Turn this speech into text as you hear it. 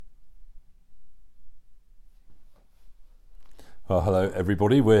Well, hello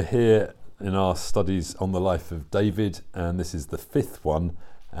everybody. We're here in our studies on the life of David, and this is the fifth one,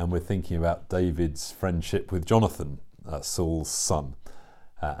 and we're thinking about David's friendship with Jonathan, Saul's son,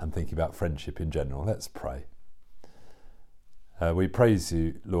 and thinking about friendship in general. Let's pray. We praise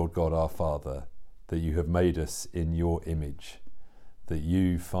you, Lord God our Father, that you have made us in your image, that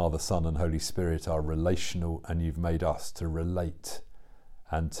you, Father, Son and Holy Spirit, are relational, and you've made us to relate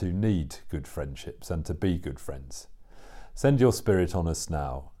and to need good friendships and to be good friends. Send your Spirit on us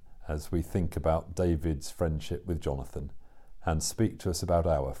now as we think about David's friendship with Jonathan, and speak to us about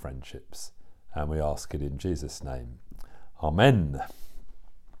our friendships. And we ask it in Jesus' name. Amen.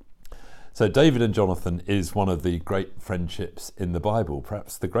 So David and Jonathan is one of the great friendships in the Bible,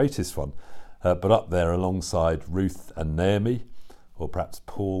 perhaps the greatest one, but up there alongside Ruth and Naomi, or perhaps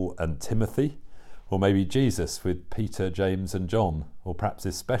Paul and Timothy, or maybe Jesus with Peter, James and John, or perhaps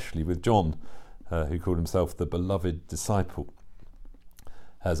especially with John, who called himself the beloved disciple.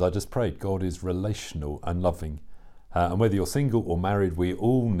 As I just prayed, God is relational and loving. And whether you're single or married, we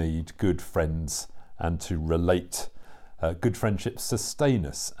all need good friends and to relate. Good friendships sustain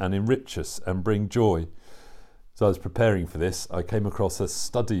us and enrich us and bring joy. So I was preparing for this, I came across a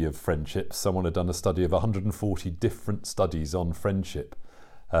study of friendships. Someone had done a study of 140 different studies on friendship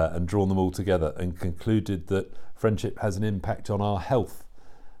and drawn them all together and concluded that friendship has an impact on our health.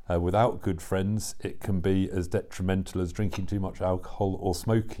 Without good friends, it can be as detrimental as drinking too much alcohol or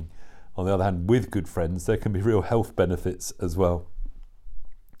smoking. On the other hand, with good friends, there can be real health benefits as well.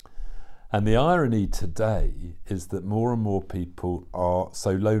 And the irony today is that more and more people are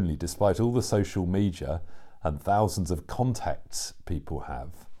so lonely, despite all the social media and thousands of contacts people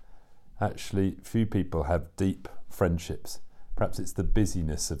have. Actually, few people have deep friendships. Perhaps it's the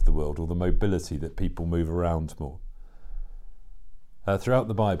busyness of the world or the mobility that people move around more. Throughout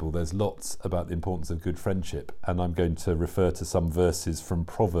the Bible, there's lots about the importance of good friendship, and I'm going to refer to some verses from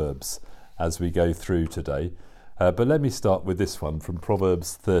Proverbs as we go through today. But let me start with this one from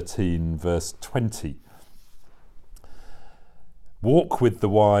Proverbs 13, verse 20. Walk with the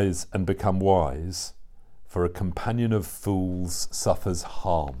wise and become wise, for a companion of fools suffers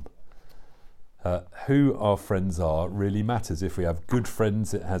harm. Who our friends are really matters. If we have good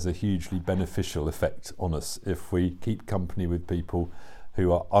friends, it has a hugely beneficial effect on us. If we keep company with people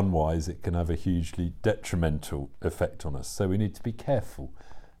who are unwise, it can have a hugely detrimental effect on us. So we need to be careful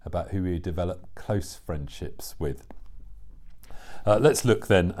about who we develop close friendships with. Let's look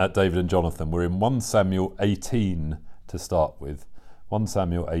then at David and Jonathan. We're in 1 Samuel 18 to start with. 1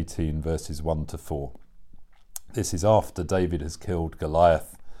 Samuel 18 verses 1 to 4. This is after David has killed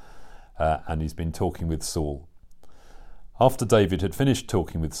Goliath. And he's been talking with Saul. After David had finished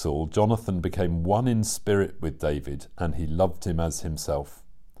talking with Saul, Jonathan became one in spirit with David, and he loved him as himself.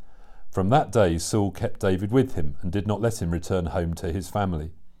 From that day, Saul kept David with him and did not let him return home to his family.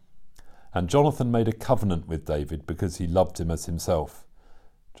 And Jonathan made a covenant with David because he loved him as himself.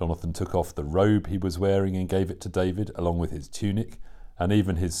 Jonathan took off the robe he was wearing and gave it to David, along with his tunic, and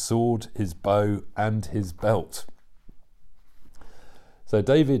even his sword, his bow, and his belt. So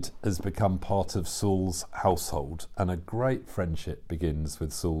David has become part of Saul's household, and a great friendship begins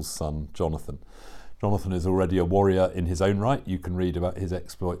with Saul's son, Jonathan. Jonathan is already a warrior in his own right. You can read about his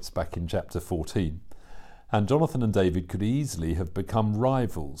exploits back in chapter 14. And Jonathan and David could easily have become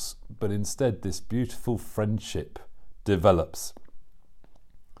rivals, but instead this beautiful friendship develops.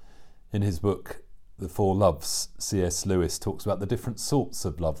 In his book, The Four Loves, C.S. Lewis talks about the different sorts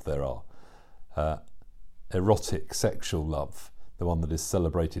of love there are. Erotic, sexual love, the one that is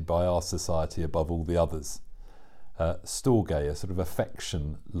celebrated by our society above all the others. Storge, a sort of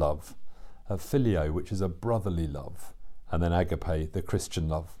affection love. Phileo, which is a brotherly love. And then agape, the Christian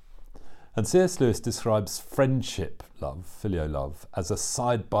love. And C.S. Lewis describes friendship love, phileo love, as a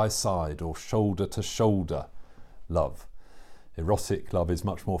side-by-side or shoulder-to-shoulder love. Erotic love is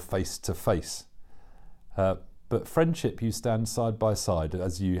much more face-to-face. But friendship, you stand side by side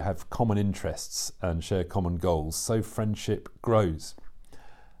as you have common interests and share common goals, so friendship grows.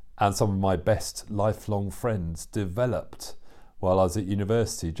 And some of my best lifelong friends developed while I was at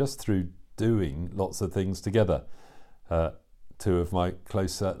university just through doing lots of things together. Two of my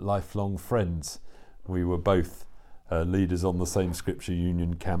closer lifelong friends, we were both leaders on the same Scripture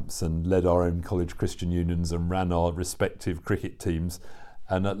Union camps and led our own college Christian unions and ran our respective cricket teams.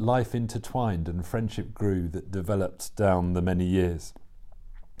 And life intertwined and friendship grew that developed down the many years.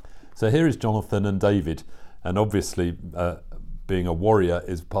 So here is Jonathan and David, and obviously being a warrior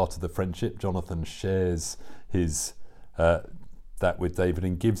is part of the friendship. Jonathan shares his that with David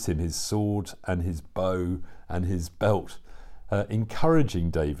and gives him his sword and his bow and his belt, encouraging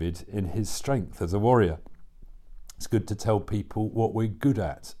David in his strength as a warrior. It's good to tell people what we're good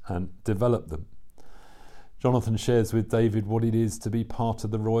at and develop them. Jonathan shares with David what it is to be part of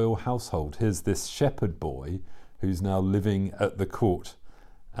the royal household. Here's this shepherd boy who's now living at the court,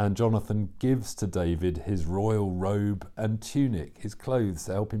 and Jonathan gives to David his royal robe and tunic, his clothes,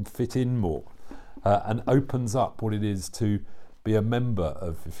 to help him fit in more, and opens up what it is to be a member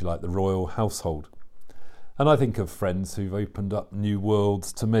of, if you like, the royal household. And I think of friends who've opened up new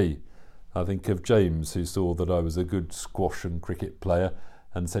worlds to me. I think of James, who saw that I was a good squash and cricket player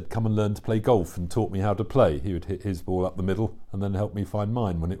and said, come and learn to play golf, and taught me how to play. He would hit his ball up the middle and then help me find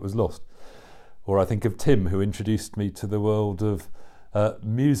mine when it was lost. Or I think of Tim, who introduced me to the world of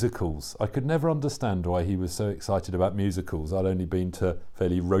musicals. I could never understand why he was so excited about musicals. I'd only been to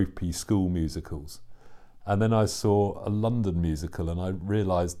fairly ropey school musicals. And then I saw a London musical and I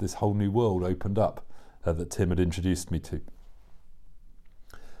realised this whole new world opened up that Tim had introduced me to.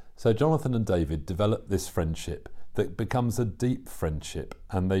 So Jonathan and David develop this friendship that becomes a deep friendship,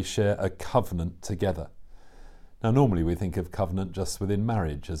 and they share a covenant together. Now, normally we think of covenant just within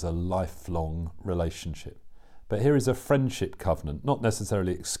marriage as a lifelong relationship. But here is a friendship covenant, not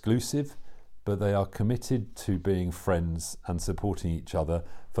necessarily exclusive, but they are committed to being friends and supporting each other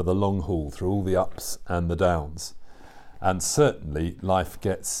for the long haul through all the ups and the downs. And certainly life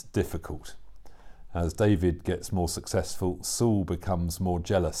gets difficult. As David gets more successful, Saul becomes more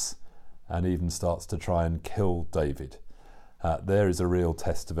jealous and even starts to try and kill David. There is a real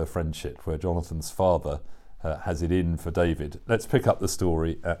test of a friendship where Jonathan's father has it in for David. Let's pick up the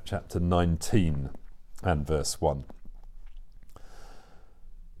story at chapter 19 and verse 1.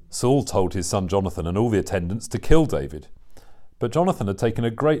 Saul told his son Jonathan and all the attendants to kill David. But Jonathan had taken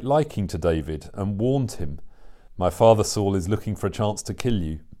a great liking to David and warned him, "My father Saul is looking for a chance to kill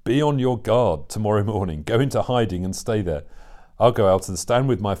you. Be on your guard tomorrow morning. Go into hiding and stay there. I'll go out and stand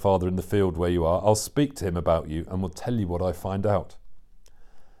with my father in the field where you are. I'll speak to him about you and will tell you what I find out."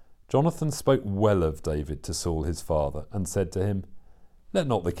 Jonathan spoke well of David to Saul his father and said to him, "Let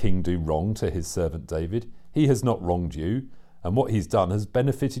not the king do wrong to his servant David. He has not wronged you, and what he's done has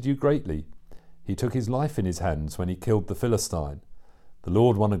benefited you greatly. He took his life in his hands when he killed the Philistine. The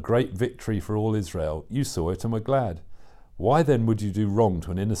Lord won a great victory for all Israel. You saw it and were glad. Why then would you do wrong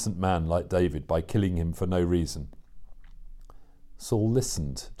to an innocent man like David by killing him for no reason?" Saul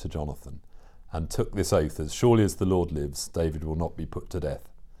listened to Jonathan and took this oath, "As surely as the Lord lives, David will not be put to death."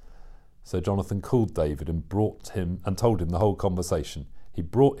 So Jonathan called David and brought him and told him the whole conversation. He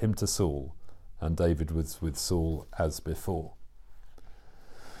brought him to Saul, and David was with Saul as before.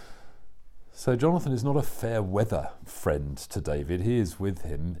 So Jonathan is not a fair weather friend to David. He is with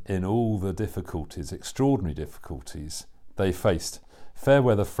him in all the difficulties, extraordinary difficulties they faced. Fair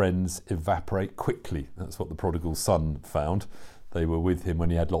weather friends evaporate quickly. That's what the prodigal son found. They were with him when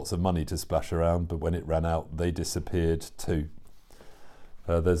he had lots of money to splash around, but when it ran out, they disappeared too.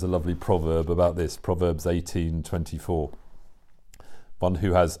 There's a lovely proverb about this, Proverbs 18:24. One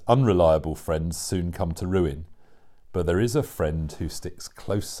who has unreliable friends soon come to ruin, but there is a friend who sticks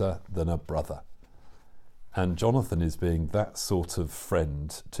closer than a brother. And Jonathan is being that sort of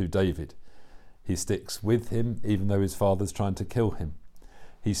friend to David. He sticks with him even though his father's trying to kill him.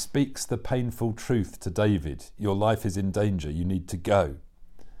 He speaks the painful truth to David. Your life is in danger, you need to go.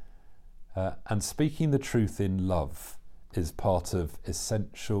 And speaking the truth in love is part of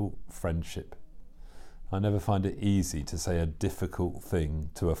essential friendship. I never find it easy to say a difficult thing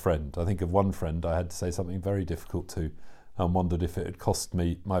to a friend. I think of one friend I had to say something very difficult to and wondered if it had cost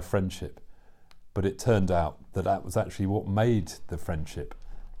me my friendship. But it turned out that that was actually what made the friendship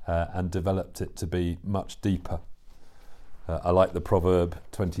and developed it to be much deeper. I like the proverb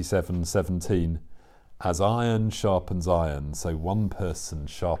 27:17. As iron sharpens iron, so one person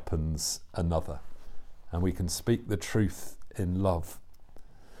sharpens another. And we can speak the truth in love.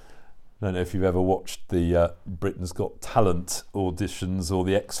 I don't know if you've ever watched the Britain's Got Talent auditions or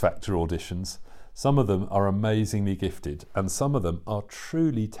the X Factor auditions. Some of them are amazingly gifted and some of them are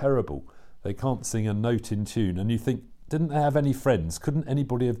truly terrible. They can't sing a note in tune and you think, didn't they have any friends? Couldn't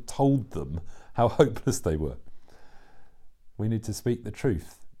anybody have told them how hopeless they were? We need to speak the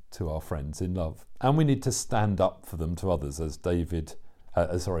truth to our friends in love, and we need to stand up for them to others as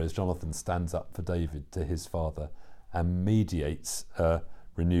Jonathan stands up for David to his father and mediates a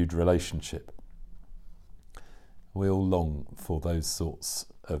renewed relationship. We all long for those sorts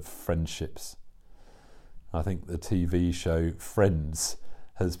of friendships. I think the TV show Friends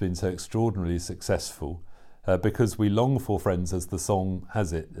has been so extraordinarily successful because we long for friends, as the song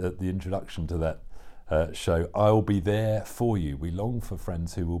has it at the introduction to that show. I'll be there for you. We long for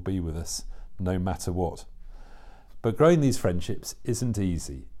friends who will be with us no matter what. But growing these friendships isn't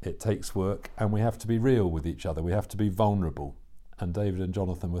easy. It takes work, and we have to be real with each other. We have to be vulnerable. And David and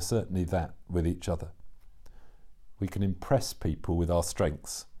Jonathan were certainly that with each other. We can impress people with our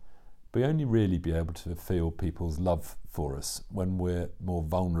strengths, but we only really be able to feel people's love for us when we're more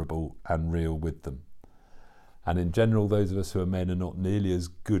vulnerable and real with them. And in general, those of us who are men are not nearly as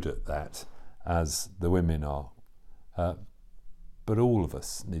good at that as the women are. But all of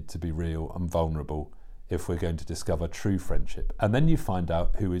us need to be real and vulnerable if we're going to discover true friendship. And then you find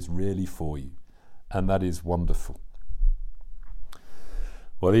out who is really for you. And that is wonderful.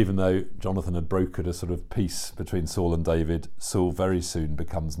 Well, even though Jonathan had brokered a sort of peace between Saul and David, Saul very soon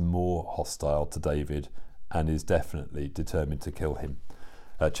becomes more hostile to David and is definitely determined to kill him.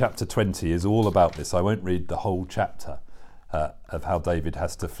 Chapter 20 is all about this. I won't read the whole chapter of how David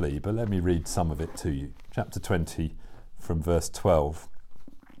has to flee, but let me read some of it to you. Chapter 20 from verse 12.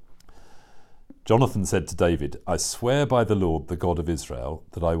 Jonathan said to David, I swear by the Lord, the God of Israel,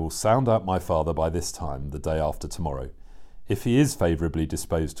 that I will sound out my father by this time, the day after tomorrow. If he is favourably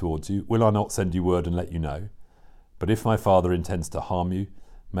disposed towards you, will I not send you word and let you know? But if my father intends to harm you,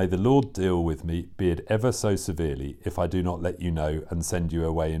 may the Lord deal with me, be it ever so severely, if I do not let you know and send you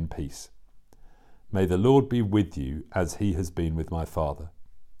away in peace. May the Lord be with you as he has been with my father.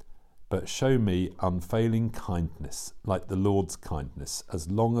 But show me unfailing kindness, like the Lord's kindness, as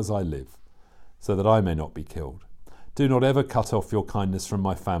long as I live, so that I may not be killed. Do not ever cut off your kindness from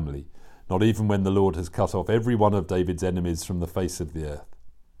my family, not even when the Lord has cut off every one of David's enemies from the face of the earth.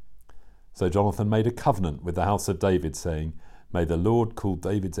 So Jonathan made a covenant with the house of David, saying, May the Lord call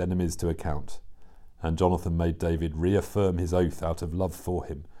David's enemies to account. And Jonathan made David reaffirm his oath out of love for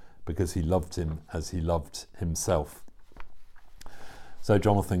him, because he loved him as he loved himself. So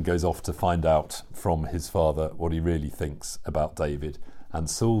Jonathan goes off to find out from his father what he really thinks about David, and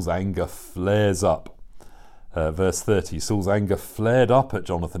Saul's anger flares up. Verse 30, Saul's anger flared up at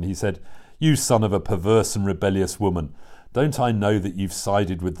Jonathan. He said, You son of a perverse and rebellious woman, don't I know that you've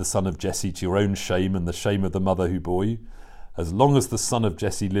sided with the son of Jesse to your own shame and the shame of the mother who bore you? As long as the son of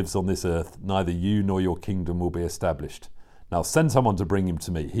Jesse lives on this earth, neither you nor your kingdom will be established. Now send someone to bring him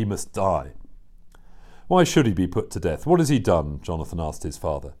to me. He must die. Why should he be put to death? What has he done? Jonathan asked his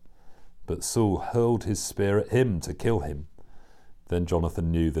father. But Saul hurled his spear at him to kill him. Then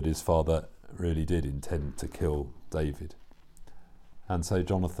Jonathan knew that his father really did intend to kill David. And so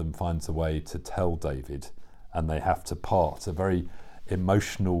Jonathan finds a way to tell David, and they have to part, a very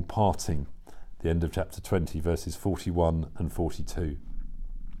emotional parting. The end of chapter 20, verses 41 and 42.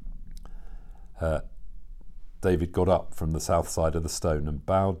 David got up from the south side of the stone and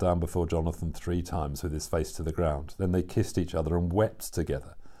bowed down before Jonathan 3 times with his face to the ground. Then they kissed each other and wept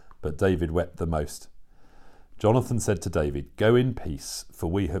together, but David wept the most. Jonathan said to David, Go in peace, for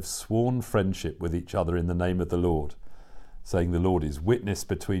we have sworn friendship with each other in the name of the Lord, saying the Lord is witness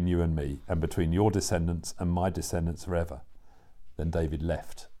between you and me, and between your descendants and my descendants forever. Then David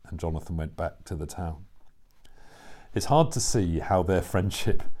left, and Jonathan went back to the town. It's hard to see how their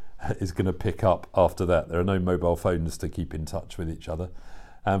friendship is going to pick up after that. There are no mobile phones to keep in touch with each other.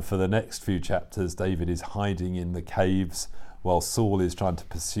 And for the next few chapters, David is hiding in the caves while Saul is trying to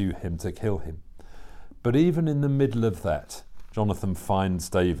pursue him to kill him. But even in the middle of that, Jonathan finds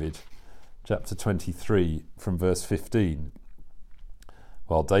David. Chapter 23 from verse 15.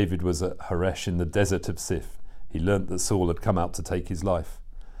 While David was at Horesh in the desert of Siph, he learnt that Saul had come out to take his life.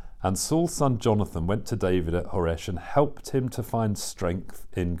 And Saul's son Jonathan went to David at Horesh and helped him to find strength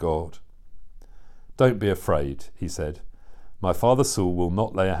in God. Don't be afraid, he said. My father Saul will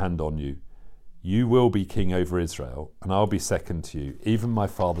not lay a hand on you. You will be king over Israel, and I'll be second to you. Even my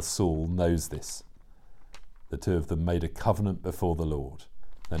father Saul knows this. The two of them made a covenant before the Lord.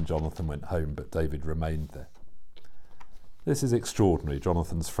 Then Jonathan went home, but David remained there. This is extraordinary,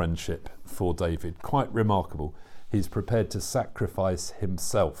 Jonathan's friendship for David. Quite remarkable. He's prepared to sacrifice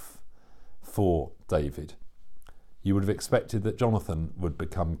himself for David. You would have expected that Jonathan would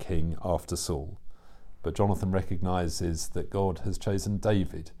become king after Saul, but Jonathan recognises that God has chosen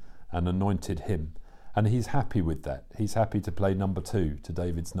David and anointed him, and he's happy with that. He's happy to play number 2 to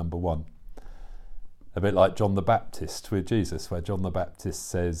David's number 1. A bit like John the Baptist with Jesus, where John the Baptist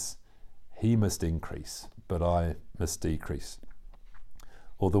says, He must increase, but I must decrease.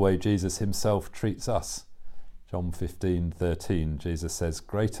 Or the way Jesus himself treats us. John 15:13, Jesus says,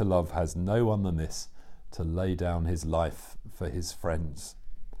 Greater love has no one than this, to lay down his life for his friends.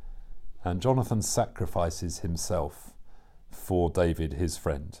 And Jonathan sacrifices himself for David, his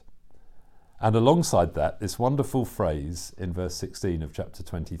friend. And alongside that, this wonderful phrase in verse 16 of chapter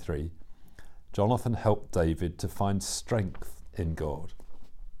 23, Jonathan helped David to find strength in God.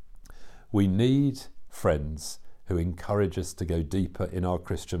 We need friends who encourage us to go deeper in our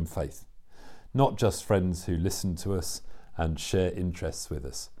Christian faith. Not just friends who listen to us and share interests with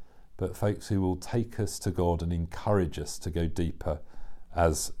us, but folks who will take us to God and encourage us to go deeper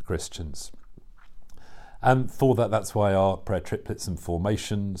as Christians. And for that, that's why our prayer triplets and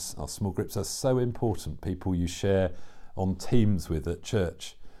formations, our small groups are so important. People you share on teams with at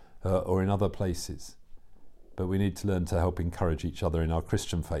church or in other places. But we need to learn to help encourage each other in our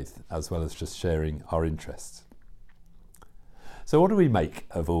Christian faith, as well as just sharing our interests. So what do we make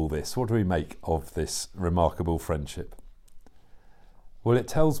of all this? What do we make of this remarkable friendship? Well, it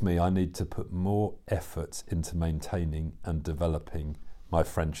tells me I need to put more effort into maintaining and developing my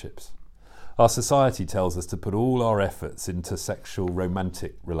friendships. Our society tells us to put all our efforts into sexual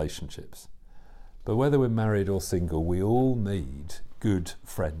romantic relationships. But whether we're married or single, we all need good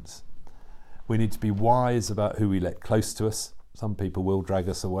friends. We need to be wise about who we let close to us. Some people will drag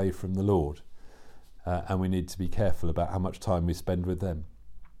us away from the Lord. And we need to be careful about how much time we spend with them.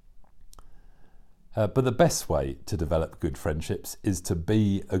 But the best way to develop good friendships is to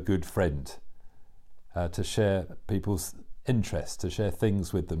be a good friend, to share people's interests, to share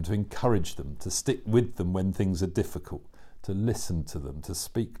things with them, to encourage them, to stick with them when things are difficult, to listen to them, to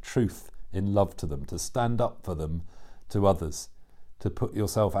speak truth in love to them, to stand up for them to others, to put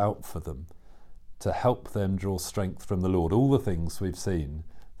yourself out for them, to help them draw strength from the Lord. All the things we've seen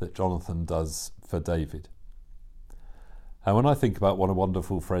that Jonathan does for David. And when I think about what a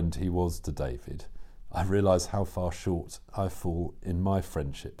wonderful friend he was to David, I realise how far short I fall in my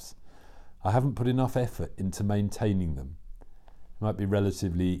friendships. I haven't put enough effort into maintaining them. It might be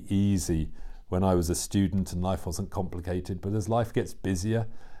relatively easy when I was a student and life wasn't complicated, but as life gets busier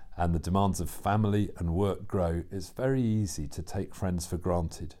and the demands of family and work grow, it's very easy to take friends for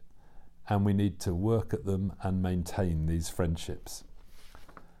granted. And we need to work at them and maintain these friendships.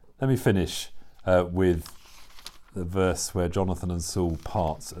 Let me finish with the verse where Jonathan and Saul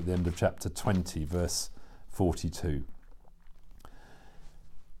part at the end of chapter 20, verse 42.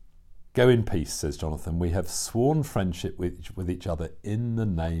 Go in peace, says Jonathan. We have sworn friendship with each other in the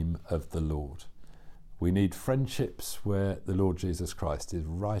name of the Lord. We need friendships where the Lord Jesus Christ is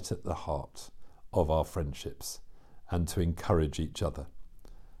right at the heart of our friendships, and to encourage each other.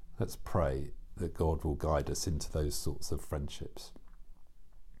 Let's pray that God will guide us into those sorts of friendships.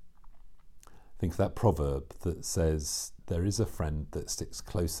 Think of that proverb that says, there is a friend that sticks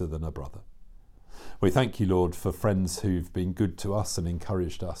closer than a brother. We thank you, Lord, for friends who've been good to us and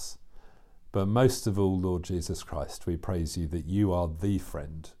encouraged us. But most of all, Lord Jesus Christ, we praise you that you are the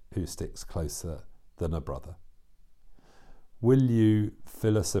friend who sticks closer than a brother. Will you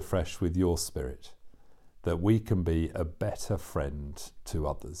fill us afresh with your Spirit, that we can be a better friend to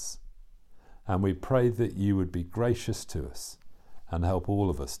others? And we pray that you would be gracious to us and help all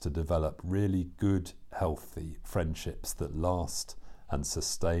of us to develop really good, healthy friendships that last and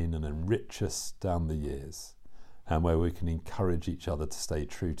sustain and enrich us down the years, and where we can encourage each other to stay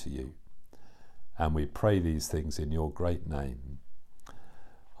true to you. And we pray these things in your great name.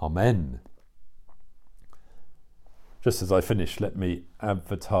 Amen. Just as I finish, let me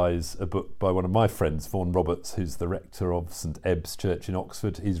advertise a book by one of my friends, Vaughan Roberts, who's the rector of St Ebb's Church in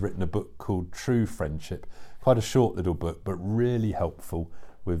Oxford. He's written a book called True Friendship. Quite a short little book, but really helpful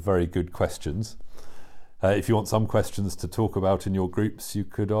with very good questions. If you want some questions to talk about in your groups, you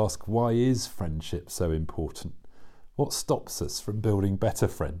could ask, why is friendship so important? What stops us from building better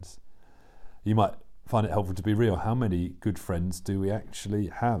friends? You might find it helpful to be real. How many good friends do we actually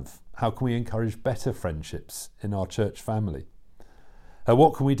have? How can we encourage better friendships in our church family?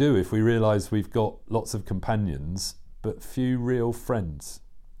 What can we do if we realise we've got lots of companions but few real friends?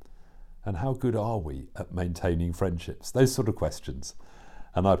 And how good are we at maintaining friendships? Those sort of questions.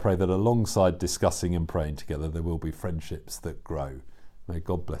 And I pray that alongside discussing and praying together, there will be friendships that grow. May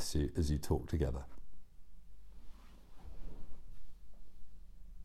God bless you as you talk together.